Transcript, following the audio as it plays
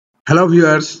Hello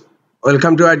viewers,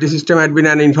 welcome to IT System Admin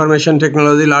and Information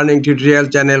Technology Learning Tutorial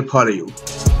channel for you.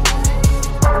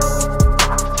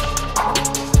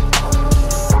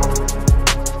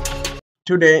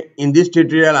 Today in this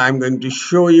tutorial I am going to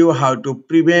show you how to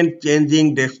prevent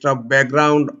changing desktop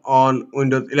background on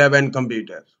Windows 11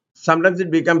 computers. Sometimes it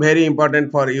becomes very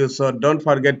important for you, so don't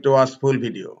forget to watch full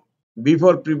video.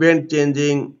 Before prevent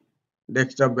changing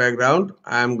desktop background,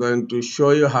 I am going to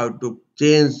show you how to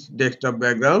change desktop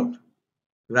background.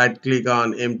 Right click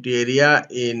on empty area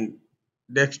in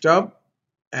desktop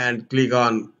and click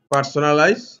on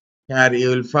personalize. Here you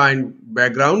will find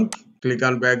background. Click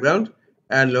on background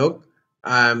and look,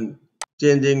 I am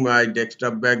changing my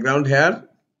desktop background here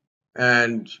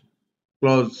and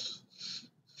close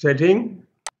setting.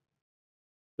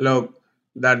 Look,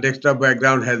 the desktop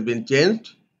background has been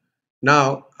changed.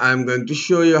 Now I am going to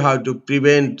show you how to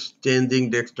prevent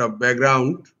changing desktop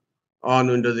background on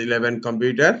Windows 11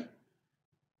 computer.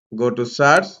 Go to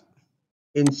search.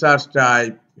 In search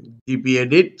type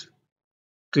gpedit,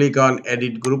 click on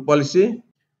edit group policy.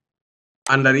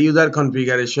 Under user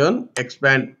configuration,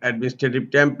 expand administrative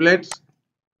templates.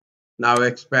 Now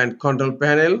expand control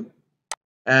panel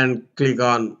and click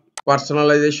on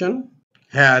personalization.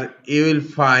 Here you will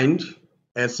find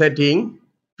a setting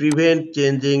prevent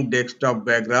changing desktop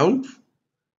background,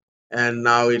 and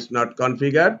now it's not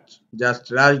configured. Just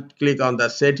right click on the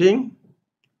setting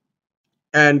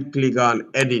and click on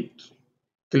edit.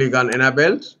 Click on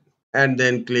enabled and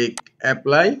then click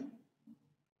apply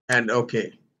and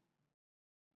OK.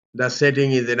 The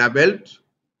setting is enabled.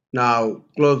 Now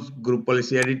close group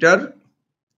policy editor.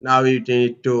 Now you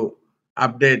need to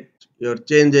update your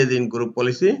changes in group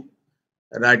policy.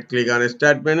 Right click on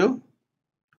start menu,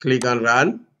 click on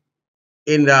run.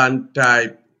 In run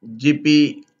type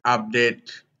gp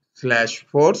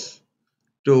update/force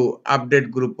to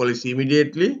update group policy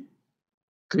immediately.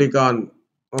 Click on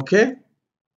OK.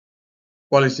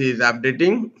 Policy is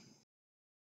updating.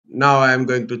 Now I am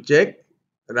going to check.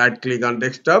 Right click on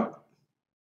desktop,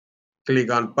 click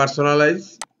on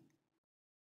personalize,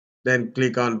 then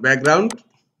click on background.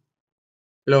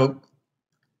 Look,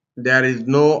 there is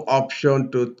no option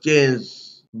to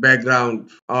change background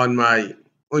on my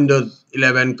Windows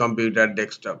 11 computer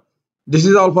desktop. This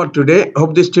is all for today.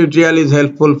 Hope this tutorial is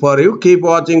helpful for you. Keep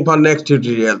watching for next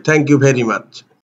tutorial. Thank you very much.